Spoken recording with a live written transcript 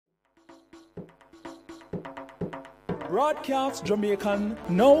Braadkyaas Jamiekan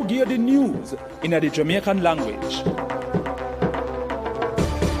now give the news in the Jamaican language.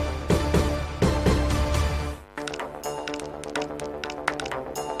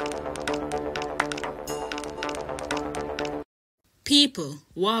 People,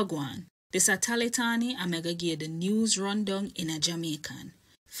 Wagwan, this a Talitani and mega give the news rundown in a Jamaican.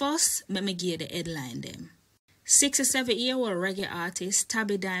 First, me give the headline them. 67-year-old reggae artist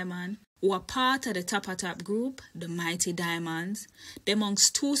Tabby Diamond, who are part of the Top group, the Mighty Diamonds, they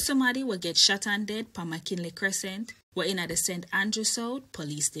amongst two somebody will get shot and dead per McKinley Crescent, were in at the St. Andrew South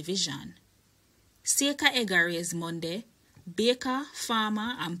Police Division. Seeka egg raised Monday, baker,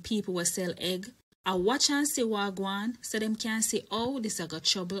 farmer and people will sell egg, a watch and see Wagwan so them can see how this a got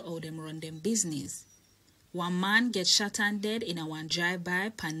trouble how them run them business. One man get shot and dead in a one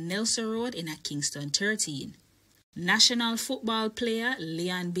drive-by pan Nelson Road in a Kingston 13. National football player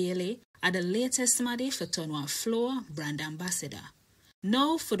Leon Bailey are the latest somebody for turn one floor brand ambassador.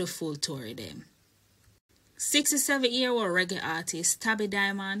 Now for the full tour of them. 67-year-old reggae artist Tabby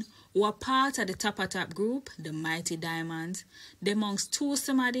Diamond, who are part of the Top group, the Mighty Diamonds, the amongst two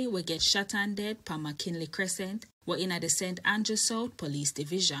somebody will get shot and dead per McKinley Crescent, were in at the St. Andrew South Police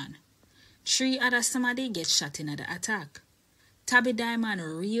Division. 3 other somebody get shot in the attack. Tabby Diamond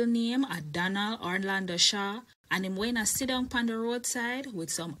real name are Donald Orlando Shaw, and him when I sit down on the roadside with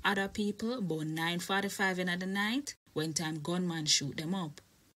some other people about 9:45 in the night when time gunman shoot them up.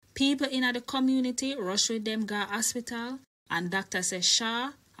 People in the community rush with them go hospital, and doctor says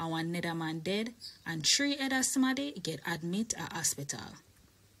Shaw and one another man dead, and 3 other somebody get admit at hospital.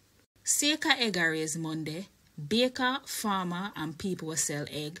 Seeka egg raised Monday, baker, farmer and people will sell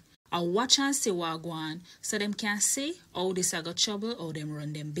egg, a watch and see Wagwan so them can see how this a got trouble how them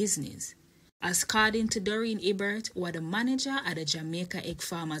run them business. As according to Doreen Ebert, who are the manager at the Jamaica Egg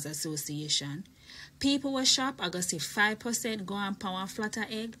Farmers Association, people will shop are going to see 5% go on pan one flatter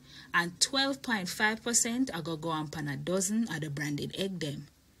egg and 12.5% are going to go on pan a dozen of the branded egg them.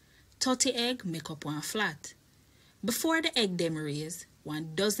 30 egg make up one flat. Before the egg them raise,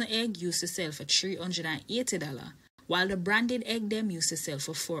 1 dozen egg used to sell for $380, while the branded egg them used to sell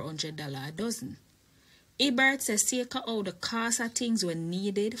for $400 a dozen. Ebert says Seeka how the cost of things were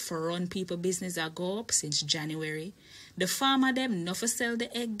needed for run people business a go up since January, the farmer them never sell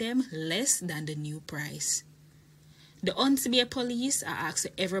the egg them less than the new price. The Huntsville police are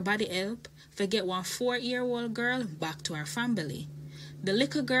asking everybody help to get one 4-year-old girl back to her family. The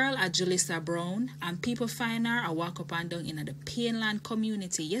little girl are Julissa Brown, and people find her a walk up and down in the Painland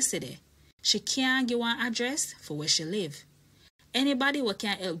community yesterday. She can't give one address for where she live. Anybody who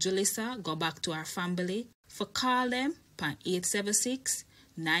can help Julissa go back to her family, for call them pan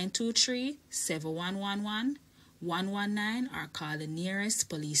 876-923-7111, 119 or call the nearest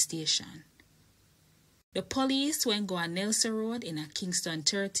police station. The police went go on Nelson Road in a Kingston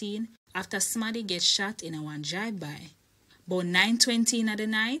 13 after somebody get shot in a one drive-by. About 9:20 in the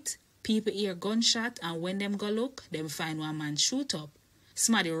night, people hear gunshot and when them go look, them find one man shoot up.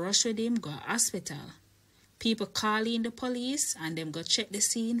 Somebody rush with him go hospital. People call in the police and them go check the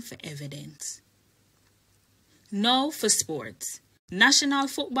scene for evidence. Now for sports. National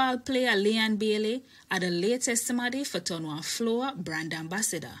football player Leon Bailey are the latest somebody for turn one floor brand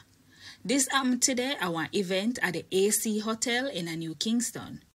ambassador. This happened today at one event at the AC Hotel in a New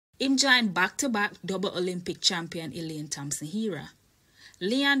Kingston. Him joined back-to-back double Olympic champion Elaine Thompson-Hera.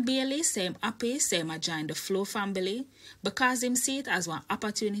 Leon Bailey say him happy say him join the Flow family because him see it as one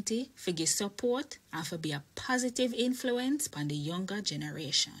opportunity for give support and for be a positive influence on the younger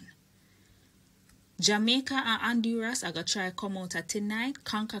generation. Jamaica and Honduras are going to try come out at tonight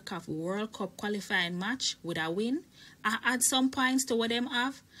CONCACAF World Cup qualifying match with a win and add some points to what them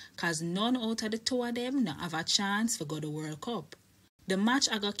have because none out of the two of them not have a chance to go to the World Cup. The match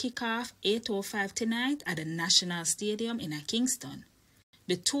are going to kick off 8:05 tonight at the National Stadium in Kingston.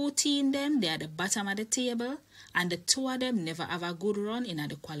 The two teams them they are the bottom of the table and the two of them never have a good run in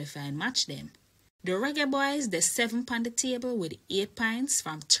the qualifying match them. The Reggae Boys they 7th on the table with 8 points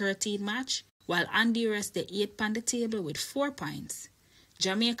from 13 match, while Honduras they 8th on the table with 4 points.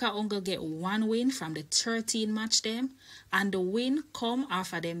 Jamaica only get 1 win from the 13 match them, and the win come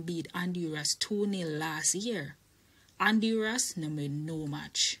after them beat Honduras 2-0 last year. Honduras no made no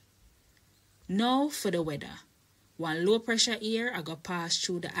match. Now for the weather. One low pressure air I go pass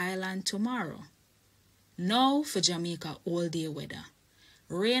through the island tomorrow. Now for Jamaica all day weather.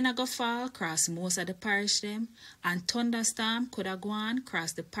 Rain I go fall across most of the parish them, and thunderstorm could have gone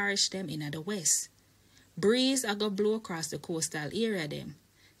across the parish them in the west. Breeze I go blow across the coastal area them.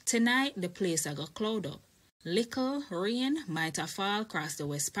 Tonight the place I go cloud up. Little rain might have fall across the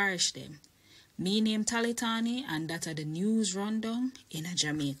west parish them. Me name Talitani and that are the news rundown in a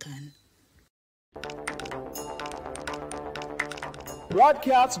Jamaican.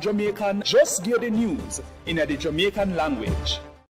 Braadkyaas Jamiekan just gave the news in the Jamaican language.